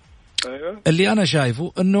أنا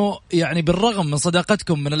شايفه أنه يعني بالرغم من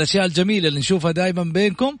صداقتكم من الأشياء الجميلة اللي نشوفها دائما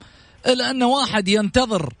بينكم، إلا أن واحد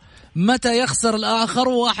ينتظر متى يخسر الآخر،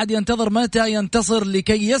 وواحد ينتظر متى ينتصر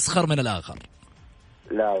لكي يسخر من الآخر.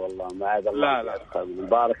 لا والله معاذ الله. لا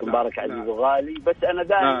مبارك عزيز وغالي، بس أنا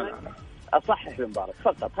دائما أصحح لمبارك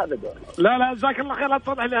فقط، هذا دوري. لا جزاك الله خير، لا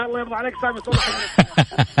تصلح لي، الله يرضى عليك سامي صلح.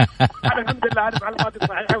 أنا الحمد لله عارف معلوماتي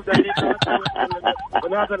صحيحة ودليل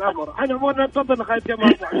من هذا الأمر. احنا عموما ننتظر لغاية يوم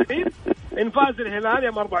 24 إن فاز الهلال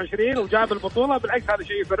يوم 24 وجاب البطولة، بالعكس هذا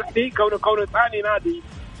شيء يفرحني كونه ثاني نادي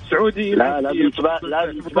سعودي. لا لازم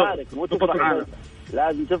تبارك، مو تفرح،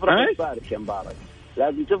 لازم تفرح وتبارك يا مبارك،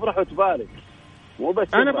 لازم تفرح وتبارك، مو بس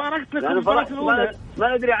أنا باركت لك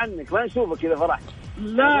ما ندري عنك، ما نشوفك إذا فرحت.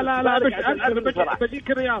 لا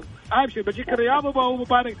بجيك الرياض، ابشر بجيك الرياض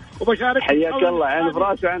ومبارك وبشارك. حياك الله، عين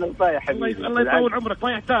براس وعين الطايح حبيبي. الله يطول عمرك،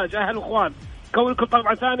 ما يحتاج اهل واخوان. كونكم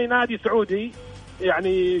طبعا ثاني نادي سعودي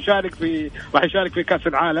يعني راح يشارك في كأس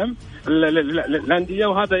العالم الأندية،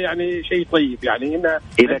 وهذا يعني شيء طيب. يعني إن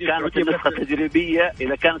إذا كانت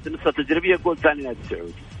النسخة تجريبية قول ثاني نادي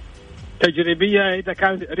سعودي تجريبية. إذا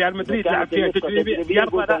كان ريال مدريد لعب فيها تجريبية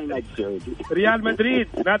يرضى ريال مدريد،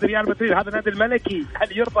 نادي ريال مدريد هذا نادي الملكي،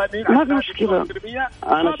 هل يرضى أن يلعب؟ ما في مشكلة،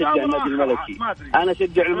 أنا أشجع النادي الملكي، أنا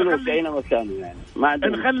أشجع الملوك أينما كانوا. يعني ما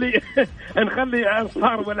نخلي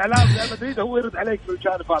أنصار والإعلام ريال مدريد هو يرد عليك في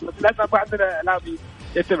المشاركات، بس للأسف عندنا إعلامي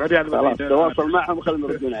يتبع ريال مدريد. تواصل معهم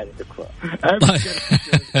وخلهم يردون عليك.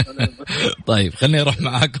 طيب خليني أروح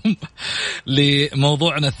معاكم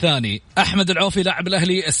لموضوعنا الثاني. أحمد العوفي لاعب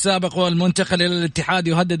الأهلي السابق والمنتقل إلى الاتحاد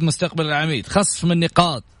يهدد مستقبل العميد، خصم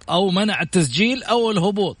النقاط أو منع التسجيل أو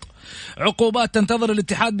الهبوط، عقوبات تنتظر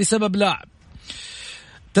الاتحاد بسبب لاعب.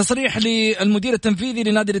 تصريح للمدير التنفيذي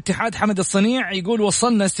لنادي الاتحاد حمد الصنيع يقول: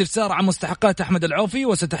 وصلنا استفسار عن مستحقات أحمد العوفي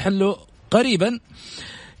وستحل قريبا.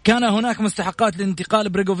 كان هناك مستحقات لانتقال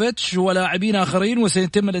بريغوفيتش ولاعبين آخرين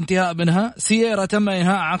وسيتم الانتهاء منها. سييرا تم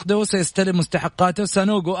إنهاء عقده وسيستلم مستحقاته.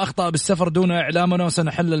 سانوغو أخطأ بالسفر دون إعلامنا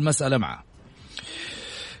وسنحل المسألة معه.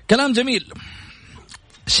 كلام جميل.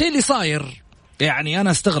 الشيء اللي صاير يعني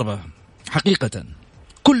أنا استغربه حقيقة.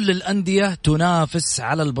 كل الأندية تنافس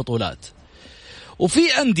على البطولات،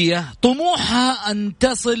 وفي أندية طموحها أن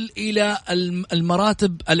تصل إلى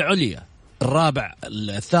المراتب العليا، الرابع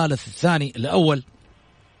الثالث الثاني الأول.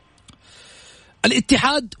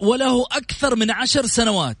 الاتحاد وله أكثر من 10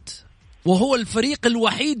 سنوات وهو الفريق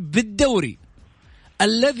الوحيد بالدوري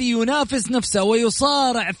الذي ينافس نفسه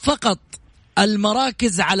ويصارع فقط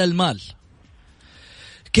المراكز على المال.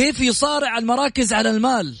 كيف يصارع المراكز على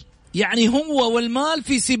المال؟ يعني هو والمال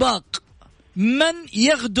في سباق، من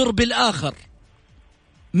يغدر بالآخر،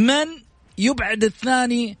 من يبعد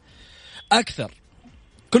الثاني أكثر.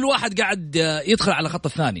 كل واحد قاعد يدخل على خط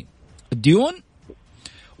الثاني، الديون،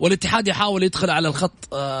 والاتحاد يحاول يدخل على الخط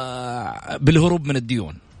بالهروب من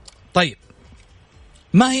الديون. طيب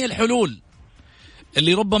ما هي الحلول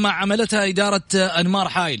اللي ربما عملتها إدارة أنمار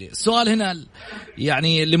حايلي؟ السؤال هنا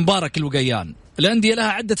يعني لمبارك الوقيان. الأندية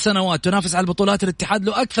لها عدة سنوات تنافس على البطولات، الاتحاد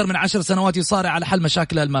له أكثر من 10 سنوات يصارع على حل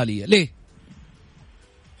مشاكلها المالية. ليه؟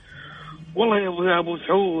 والله يا أبو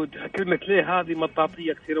سعود، كلمة ليه هذه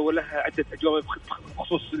مطاطية كثيرة ولها عدة أجوبة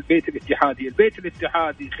بخصوص البيت الاتحادي. البيت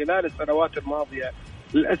الاتحادي خلال السنوات الماضية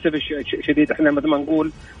للأسف الشديد احنا مثل ما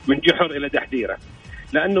نقول من جحر إلى دحديرة،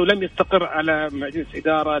 لأنه لم يستقر على مجلس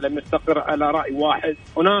إدارة، لم يستقر على رأي واحد.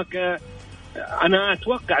 هناك أنا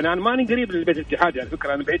أتوقع أنا ماني قريب للبيت الاتحادي على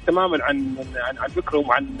فكرة، أنا بعيد تماما عن فكرهم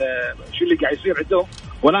وعن شو اللي قاعد يصير عندهم،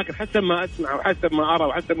 ولكن حسب ما أسمع وحسب ما أرى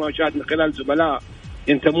وحسب ما أشاهد من خلال زملاء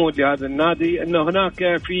ينتمون لهذا النادي أنه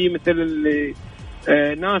هناك في مثل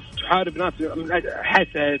ناس تحارب ناس،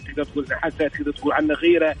 حسد تقدر تقول، تقدر تقول عنه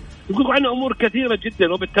غيرة، تقول عنه أمور كثيرة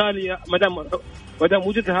جدا. وبالتالي ما دام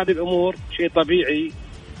وجدت هذه الأمور شيء طبيعي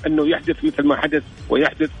أنه يحدث مثل ما حدث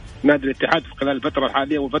ويحدث نادي الاتحاد في خلال الفترة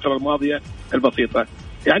الحالية والفترة الماضية البسيطة.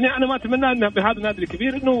 يعني أنا ما أتمنى أن بهذا النادي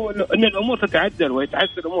الكبير إن الأمور تتعدل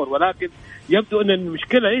ويتحسن الأمور، ولكن يبدو أن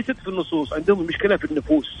المشكلة ليست في النصوص، عندهم المشكلة في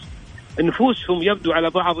نفوسهم يبدو على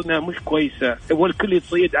بعض أنها مش كويسة، والكل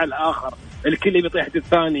يتصيد على الآخر، الكل يطيح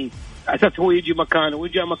الثاني أساس هو يجي مكانه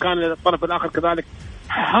ويجي مكان الطرف الآخر كذلك.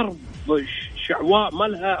 حرب شعواء ما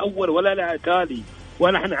لها أول ولا لها تالي،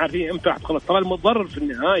 ولا احنا عارفين امتى تخلص. ترى المضرر في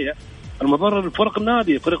النهاية المضرر الفرق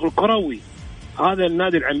النادي، الفريق الكروي، هذا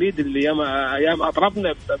النادي العميد اللي ياما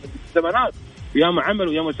أطرفنا بالزمانات وياما عمل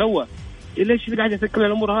وياما سوى. ليش اللي قاعد يسكر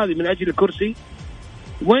الأمور هذه من أجل الكرسي؟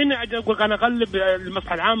 وين أقول أنا أغلب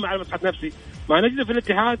المصلحة العامة على مصلحة نفسي؟ ما نجد في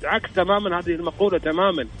الاتحاد عكس تماما هذه المقولة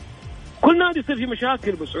تماما. كل نادي يصير فيه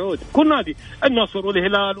مشاكل بسعود، كل نادي، النصر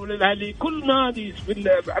والهلال والأهلي، كل نادي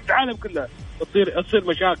في العالم كله تصير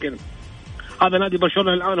مشاكل. هذا نادي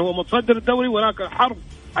برشلونة الآن هو متصدر الدوري، ولكن حرب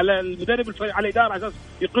على المدرب على الإدارة على أساس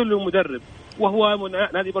يقيل له مدرب وهو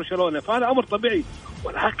نادي برشلونة، فهذا أمر طبيعي.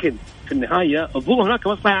 ولكن في النهاية الظروف هناك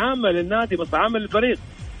مصلحة عامة للنادي، مصلحة عامة للفريق.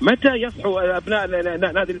 متى يصحوا أبناء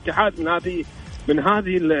نادي الاتحاد من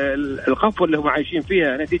هذه القفوة اللي هم عايشين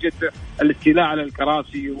فيها نتيجة الاستيلاء على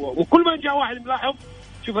الكراسي؟ وكل ما جاء واحد ملاحظ،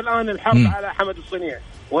 شوف الآن الحرب على حمد الصنيع.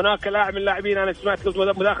 هناك لاعب من اللاعبين أنا سمعت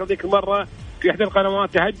مداخل ذيك المرة في إحدى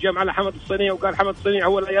القنوات تهجم على حمد الصنيع وقال حمد الصنيع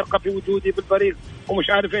هو لا يرقى في وجودي في الفريق ومش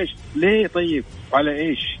عارف إيش. ليه طيب؟ وعلى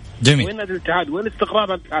إيش؟ جميل. وين نادي الاتحاد؟ وين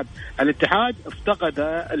استقرار الاتحاد؟ الاتحاد افتقد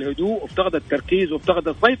الهدوء، وافتقد التركيز، وافتقد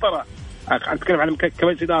السيطرة. أتكلم عن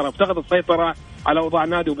كمجلس إدارة، افتقد السيطرة على أوضاع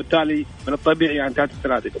النادي، وبالتالي من الطبيعي أن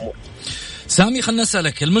تنتهي هذه الأمور. سامي خلنا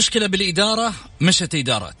نسألك، المشكلة بالإدارة، مشت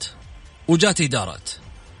إدارات وجات إدارات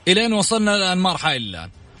إلين وصلنا لأنمار حائل الآن.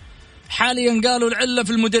 حاليا قالوا العلة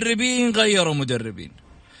في المدربين، غيروا مدربين،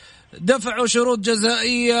 دفعوا شروط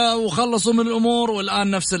جزائية وخلصوا من الأمور،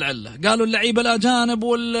 والآن نفس العلة. قالوا اللعيبة الأجانب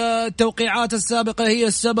والتوقيعات السابقة هي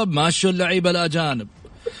السبب، ماشوا اللعيبة الأجانب.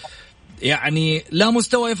 يعني لا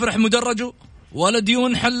مستوى يفرح مدرجه ولا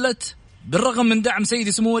ديون حلت، بالرغم من دعم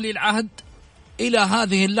سيدي سمو ولي العهد. إلى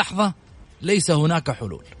هذه اللحظة ليس هناك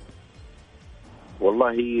حلول.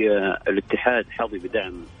 والله الاتحاد حظي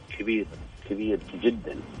بدعم كبير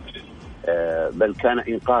جدا، بل كان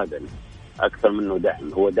إنقاذا أكثر منه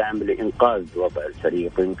دعم. هو دعم لإنقاذ وضع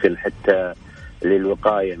الفريق، يمكن حتى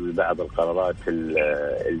للوقاية من بعض القرارات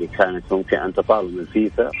اللي كانت ممكن أن تطال من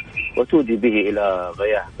الفيفا وتودي به إلى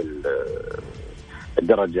غياه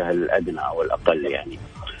الدرجة الأدنى أو الأقل. يعني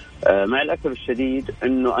مع الأسف الشديد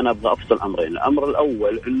أنه أنا أبغى أفصل أمرين. الأمر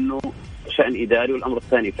الأول أنه شأن إداري، والأمر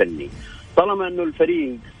الثاني فني. طالما أنه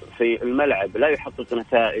الفريق في الملعب لا يحقق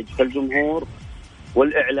نتائج، فالجمهور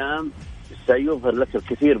والإعلام سيظهر لك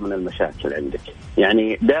الكثير من المشاكل عندك.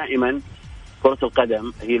 يعني دائما كرة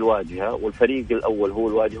القدم هي الواجهة، والفريق الأول هو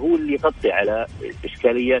الواجهة، هو اللي يغطي على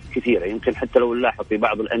إشكاليات كثيرة. يمكن حتى لو نلاحظ في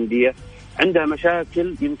بعض الأندية عندها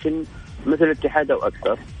مشاكل يمكن مثل الاتحاد أو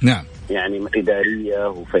أكثر، نعم، يعني إدارية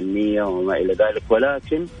وفنية وما إلى ذلك،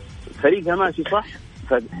 ولكن فريقها ماشي صح،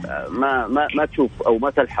 ما تشوف أو ما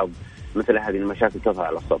تلحظ مثل هذه المشاكل تظهر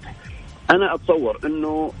على السطح. أنا أتصور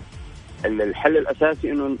أنه الحل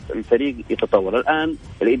الأساسي أنه الفريق يتطور. الآن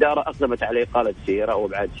الإدارة أقدمت عليه قالت سيرة أو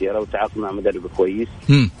أبعاد سيرة وتعاقد مع مدرب كويس،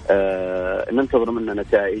 ننتظر منه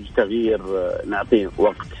نتائج تغيير، نعطيه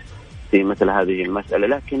وقت في مثل هذه المسألة.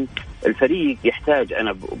 لكن الفريق يحتاج،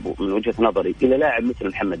 أنا من وجهة نظري، إلى لاعب مثل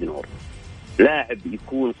محمد نور، لاعب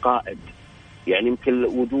يكون قائد. يعني يمكن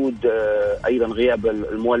وجود أيضا غياب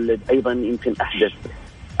المولد أيضا يمكن أحدث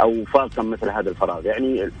أو فاقم مثل هذا الفراغ.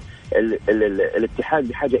 يعني الاتحاد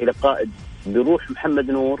بحاجة إلى قائد بروح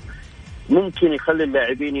محمد نور، ممكن يخلي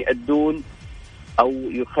اللاعبين يأدون أو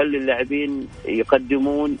يخلي اللاعبين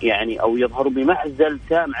يقدمون، يعني أو يظهروا بمعزل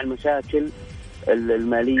تام عن المشاكل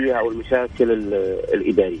المالية أو المشاكل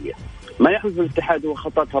الإدارية. ما يحدث في الاتحاد هو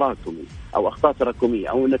خطأ تراكمي أو أخطاء تراكمية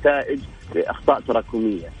أو نتائج أخطاء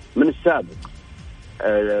تراكمية من السابق،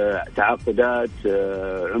 تعاقدات،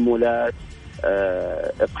 عمولات،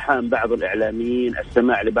 إقحام بعض الإعلاميين،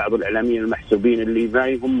 السماع لبعض الإعلاميين المحسوبين اللي ما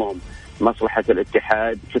يهمهم مصلحة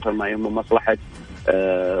الاتحاد كثر ما يهمهم مصلحة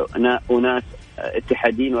أناس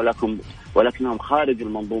اتحادين ولكنهم خارج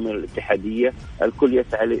المنظومة الاتحادية. الكل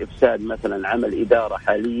يسعى لإفساد مثلا عمل إدارة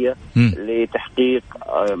حالية لتحقيق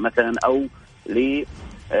مثلا أو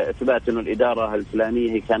لإثبات أن الإدارة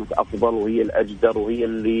الفلانية هي كانت أفضل وهي الأجدر وهي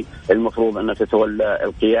اللي المفروض أن تتولى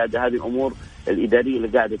القيادة. هذه الأمور الإدارية اللي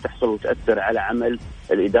قاعدة تحصل وتأثر على عمل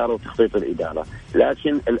الإدارة وتخطيط الإدارة.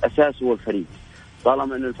 لكن الأساس هو الفريق.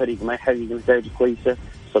 طالما أن الفريق ما يحقق نتائج كويسة،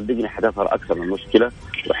 صدقني حتظهر أكثر من مشكلة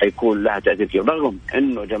وحيكون لها تأثير كبير. رغم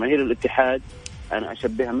أنه جماهير الاتحاد أنا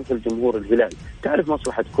أشبهها مثل جمهور الهلال، تعرف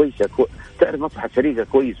مصلحة كويسة، تعرف مصلحة فريقها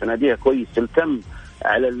كويس وناديها كويس، تلتم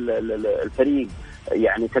على الفريق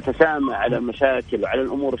يعني تتسامى على المشاكل وعلى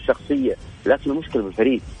الأمور الشخصية، لكن المشكلة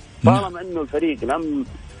بالفريق. طالما أنه الفريق لم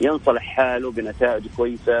ينصلح حاله بنتائج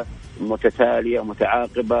كويسة متتالية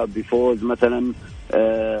متعاقبة بفوز مثلا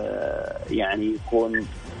يعني يكون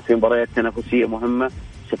في مباريات تنافسية مهمة،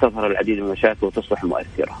 ستظهر العديد من المشاكل وتصبح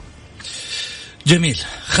مؤثرة. جميل.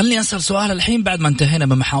 خلني أسأل سؤال الحين بعد ما انتهينا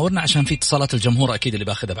من محاورنا، عشان في اتصالات الجمهور أكيد اللي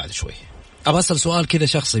باخذها بعد شوي. أبى أسأل سؤال كذا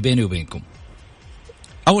شخصي بيني وبينكم.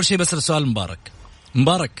 أول شيء بسأل سؤال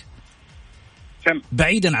مبارك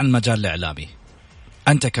بعيدا عن المجال الإعلامي،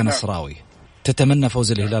 أنت كنصراوي تتمنى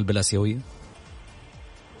فوز الهلال بالآسيوية؟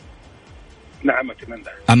 نعم أتمنى.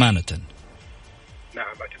 أمانة؟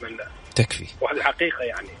 نعم أتمنى. تكفي. وهذه حقيقة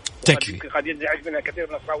يعني. تكفي. قد يزعج منها كثير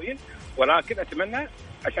من النصراويين، ولكن أتمنى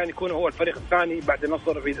عشان يكون هو الفريق الثاني بعد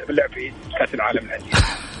النصر في اللعب في كأس العالم للأندية.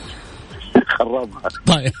 خربها.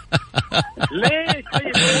 طيب. ليش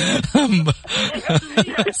طيب؟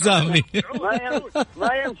 سامي. ما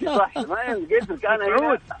يمشي صح، ما يمشي. قلت لك أنا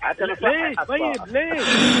هنا عشان ليش طيب؟ ليش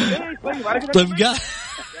طيب؟ طيب قال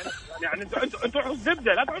يعني انتوا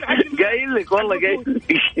زبدة، لا تقول حاجة. قايل لك والله قايل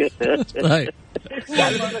لك.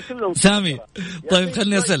 طيب سامي، طيب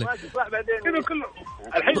خلني أسألك. كله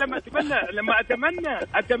الحين لما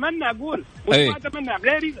أتمنى أقول ما أتمنى،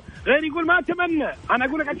 غيري يقول ما أتمنى، أنا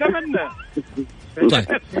أقول لك أتمنى.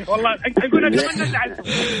 طيب والله أقول أتمنى.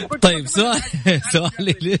 طيب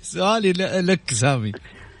سؤالي لك سامي.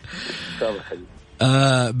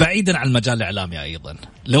 بعيدا عن المجال الإعلامي أيضا،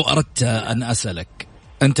 لو أردت أن أسألك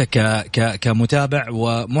أنت كمتابع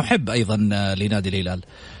ومحب أيضا لنادي الهلال،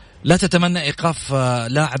 لا تتمنى إيقاف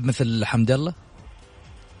لاعب مثل حمد الله؟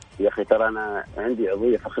 يا أخي ترى أنا عندي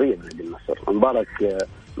عضوية فخرية بنادي النصر، مبارك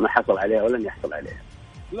ما حصل عليها ولن يحصل عليها.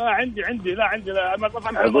 لا عندي أنا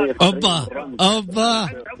طبعا أوبا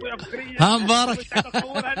ها مبارك.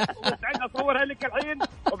 مستعد أصورها لك الحين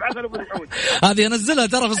وابعثها لأبو سعود. هذه أنزلها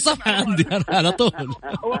ترى في الصفحة عندي أنا على طول.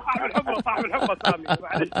 هو صاحب الحفرة سامي.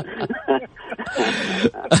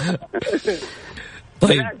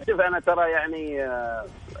 طيب شوف أنا ترى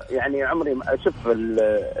يعني عمري ما أشوف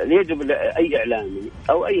يجب أي إعلامي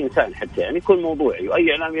أو أي إنسان حتى يعني يكون موضوعي،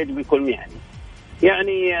 وأي إعلام يجب يكون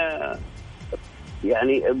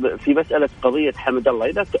يعني في مسألة قضية حمد الله،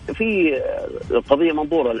 إذا في القضية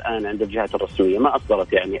منظورة الآن عند الجهات الرسمية، ما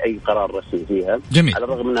أصدرت يعني أي قرار رسمي فيها. جميل. على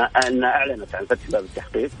الرغم أنها أعلنت عن فتح باب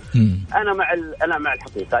التحقيق. أنا مع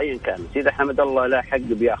الحقيقة أيا كانت. إذا حمد الله لا حق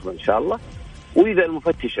بيأخذ إن شاء الله، وإذا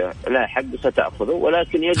المفتشة لا حق ستأخذه،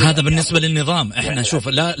 ولكن يجب هذا بالنسبة للنظام. إحنا شوف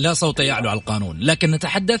لا صوت يعلو على القانون، لكن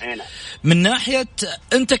نتحدث من ناحية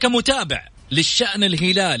أنت كمتابع للشأن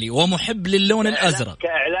الهلالي ومحب للون الأزرق.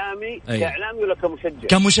 كإعلامي ولا كمشجع؟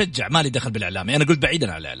 كمشجع، ما لي دخل بالإعلامي، أنا قلت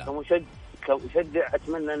بعيدا عن الإعلام. كمشجع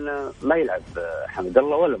أتمنى أن ما يلعب حمد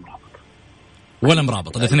الله ولا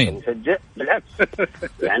مرابط الاثنين. كمشجع بالعكس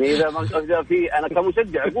يعني إذا أنا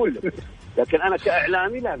كمشجع أقول لك، لكن أنا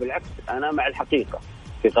كإعلامي لا، بالعكس أنا مع الحقيقة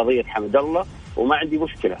في قضية حمد الله وما عندي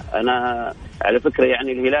مشكلة. أنا على فكرة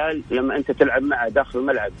يعني الهلال لما أنت تلعب معه داخل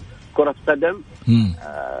الملعب كرة قدم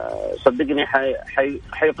صدقني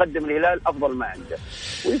حيقدم الهلال أفضل ما عنده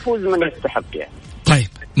ويفوز من يستحق يعني. طيب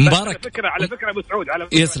مبارك على فكرة أبو سعود، على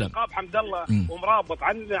فكرة إيقاف حمد الله ومرابط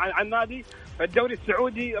عن نادي الدوري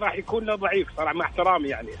السعودي راح يكون له ضعيف صراحة مع احترامي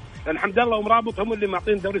يعني، لأن حمد الله ومرابط هم اللي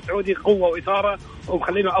معطين الدوري السعودي قوة وإثارة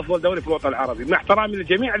ومخلينه أفضل دوري في الوطن العربي، مع احترامي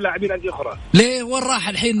لجميع اللاعبين الأندية الأخرى. ليه وين راح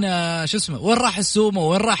الحين شو اسمه، وين راح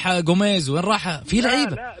السومو، وين راح جوميز، وين راح في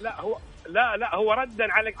لعيبة؟ لا هو ردا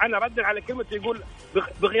على كلمة يقول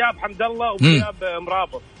بغياب حمد الله وبغياب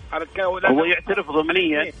مرابط. هو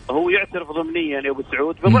يعترف ضمنيا يا ابو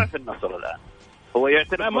سعود بضعف النصر الان. هو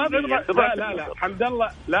يعترف لا حمد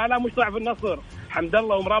الله لا مش ضعف النصر. حمد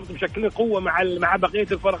الله ومرابط مشكلين قوة مع بقية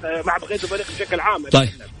الفريق بشكل عام. طيب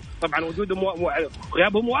طبعا وجودهم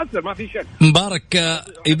غيابهم مؤثر ما في شك. مبارك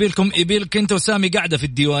يبيلك انت وسامي قاعده في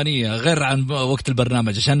الديوانيه غير عن وقت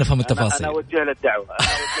البرنامج عشان نفهم التفاصيل. انا اوجه له الدعوه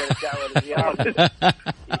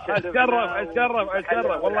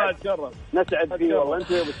اتشرف والله اتشرف. نسعد فيه والله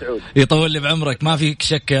انت يا ابو سعود. يطول لي بعمرك ما فيك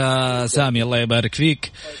شك يا سامي، الله يبارك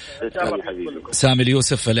فيك. سامي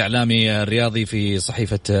اليوسف الاعلامي الرياضي في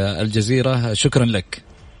صحيفه الجزيره، شكرا لك.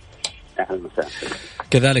 اهلا وسهلا.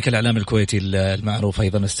 كذلك الإعلام الكويتي المعروف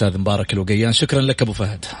أيضا أستاذ مبارك الوقيان، شكرا لك أبو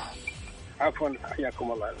فهد. عفوا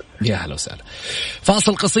حياكم الله. يا هلا وسهلا.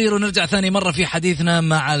 فاصل قصير ونرجع ثاني مرة في حديثنا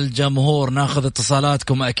مع الجمهور، ناخذ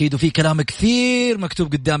اتصالاتكم أكيد، وفي كلام كثير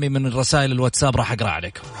مكتوب قدامي من الرسائل الواتساب راح أقرأ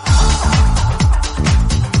عليكم.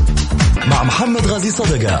 مع محمد غازي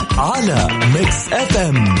صدقة على ميكس اف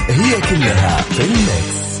ام، هي كلها في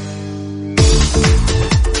الميكس.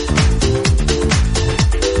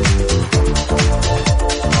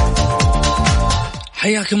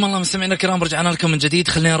 حياكم الله مستمعينا الكرام، رجعنا لكم من جديد.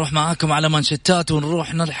 خلينا نروح معاكم على مانشيتات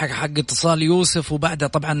ونروح نلحق حق اتصال يوسف وبعدها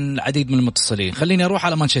طبعا العديد من المتصلين. خليني أروح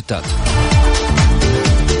على مانشيتات.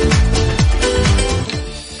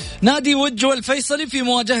 نادي وج والفيصلي في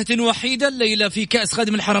مواجهة وحيدة الليلة في كأس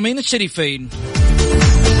خادم الحرمين الشريفين.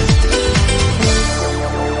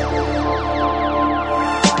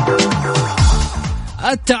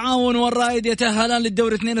 التعاون والرائد يتأهلان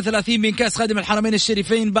للدور 32 من كأس خادم الحرمين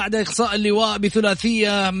الشريفين بعد إخصاء اللواء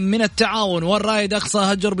بثلاثية من التعاون، والرائد أقصى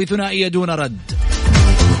هجر بثنائية دون رد.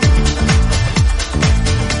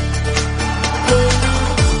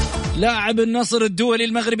 لاعب النصر الدولي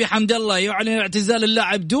المغربي حمد الله يعلن اعتزال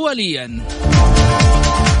اللاعب دوليا.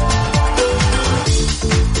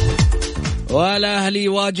 والأهلي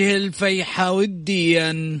يواجه الفيحة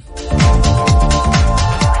وديا.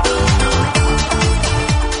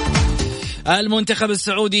 المنتخب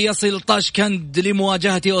السعودي يصل طاشكند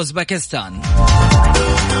لمواجهة أوزبكستان.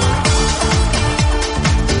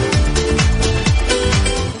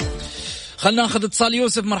 خلنا ناخذ اتصال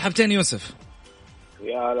يوسف. مرحبتين يوسف.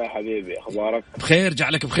 يا هلا حبيبي، أخبارك؟ بخير،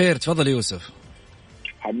 جعلك بخير. تفضل يوسف.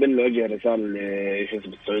 حابين نوجه رسالة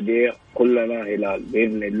لشباب السعودية، كلنا هلال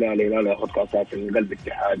بإذن الله. الهلال يأخذ كأس من قلب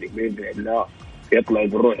اتحادي بإذن الله، يطلع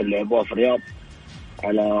بالروح اللي يبغاها في الرياض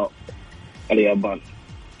على اليابان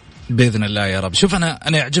بإذن الله يا رب. شوف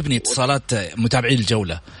أنا يعجبني اتصالات متابعي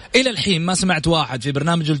الجولة. إلى الحين ما سمعت واحد في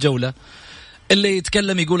برنامج الجولة اللي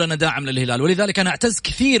يتكلم يقول أنا داعم للهلال، ولذلك أنا أعتز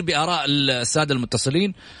كثير بآراء السادة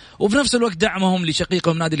المتصلين، وفي نفس الوقت دعمهم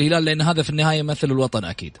لشقيقهم نادي الهلال، لأن هذا في النهاية يمثل الوطن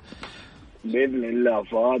أكيد بإذن الله.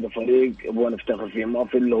 فهذا فريق أبغى نفتخر فيه، ما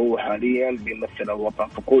في اللي هو حاليا بيمثل الوطن،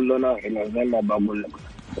 فكلنا هلال زي ما بقول لك.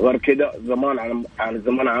 غير كده زمان عن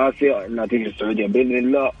زمان عاسية إنها تيجي السعودية، بإذن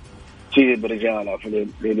الله تيجي برجالة في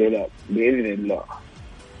الهلال بإذن الله.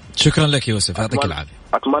 شكرا لك يوسف، يعطيك العافية.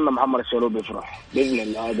 أتمنى محمد الشلوبي يفرح بإذن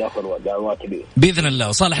الله، هذا آخر دعواتي لي بإذن الله.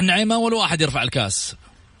 وصالح النعيمة أول واحد يرفع الكاس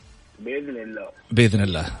بإذن الله بإذن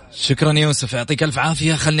الله. شكرا يوسف، يعطيك ألف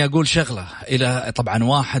عافية. خلني أقول شغلة إلى طبعا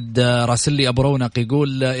واحد راسل لي أبو رونق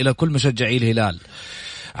يقول إلى كل مشجعي الهلال: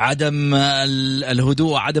 عدم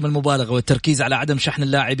الهدوء، عدم المبالغة والتركيز على عدم شحن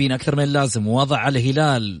اللاعبين أكثر من اللازم، ووضع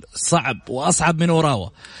الهلال صعب وأصعب من أوراوا،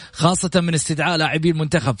 خاصة من استدعاء لاعبي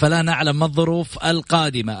المنتخب، فلا نعلم ما الظروف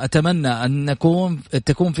القادمة. أتمنى أن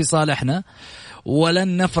تكون في صالحنا،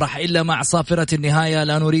 ولن نفرح إلا مع صافرة النهاية.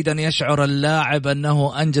 لا نريد أن يشعر اللاعب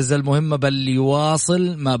أنه أنجز المهمة، بل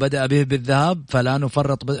يواصل ما بدأ به بالذهاب، فلا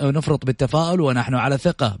نفرط بالتفاؤل، ونحن على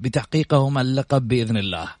ثقة بتحقيقهم اللقب بإذن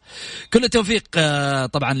الله. كل التوفيق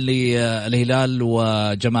طبعا للهلال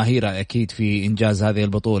وجماهيره أكيد في إنجاز هذه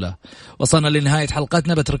البطولة. وصلنا لنهاية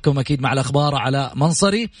حلقتنا، بترككم أكيد مع الأخبار على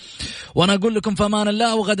منصري، وأنا أقول لكم في أمان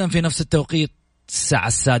الله، وغدا في نفس التوقيت الساعة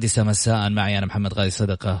 6 مساء معي أنا محمد غازي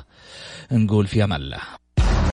صدقة نقول في أمان الله.